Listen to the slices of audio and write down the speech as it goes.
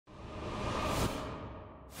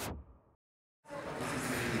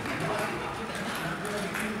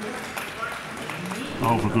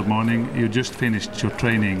Over, good morning. You just finished your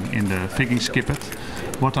training in the Viking Skippet.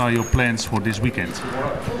 What are your plans for this weekend?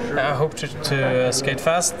 I hope to skate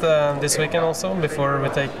fast this weekend also, before we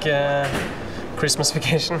take Christmas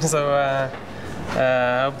vacation. So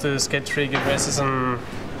I hope to skate 3 good races and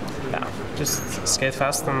just skate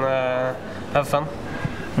fast and have fun.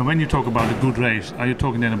 And when you talk about a good race, are you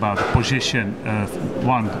talking then about position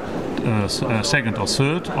 1, 2nd or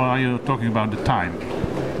 3rd, or are you talking about the time?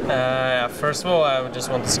 First of all, I would just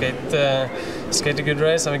want to skate a good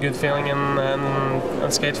race, have a good feeling,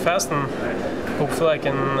 and skate fast, and hopefully I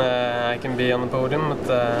can be on the podium. But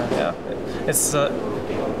it's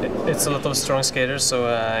a lot of strong skaters, so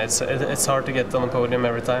it's hard to get on the podium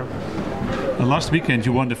every time. Last weekend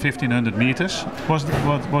you won the 1500 meters. Was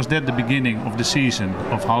that the beginning of the season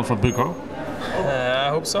of Schaatser Bokko? I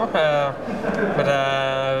hope so, but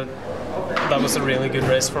that was a really good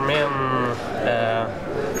race for me, and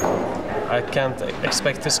I can't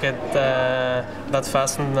expect to skate that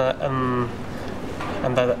fast and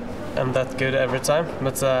that good every time.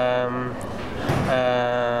 But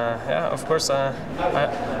of course,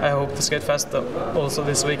 I hope to skate fast also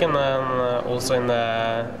this weekend and also in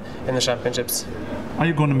the championships. Are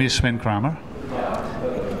you going to miss Sven Kramer?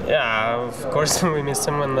 Yeah, of course we miss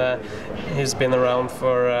him, and he's been around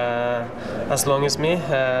for as long as me.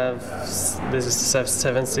 This is the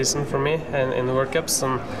 7th season for me in the World Cups,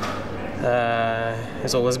 and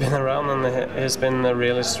he's always been around, and he's been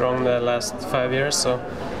really strong the last 5 years. So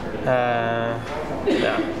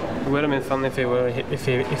it would have been fun if he were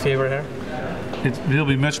here. It will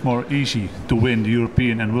be much more easy to win the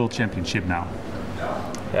European and World Championship now.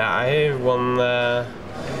 Yeah, I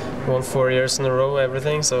won 4 years in a row,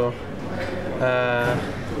 everything. So,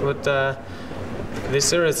 but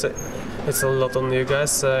this year it's a lot of new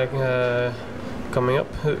guys coming up,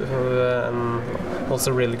 and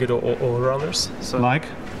also really good all-rounders. So, like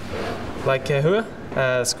who?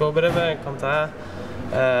 Skobrev, Kanta,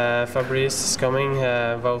 Fabrice is coming.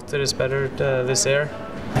 Wouter is better this year.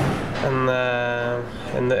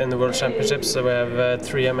 And in the World Championships, we have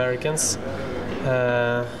 3 Americans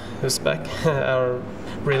who's back, are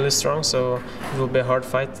really strong. So it will be a hard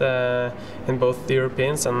fight in both the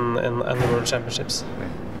Europeans and the World Championships.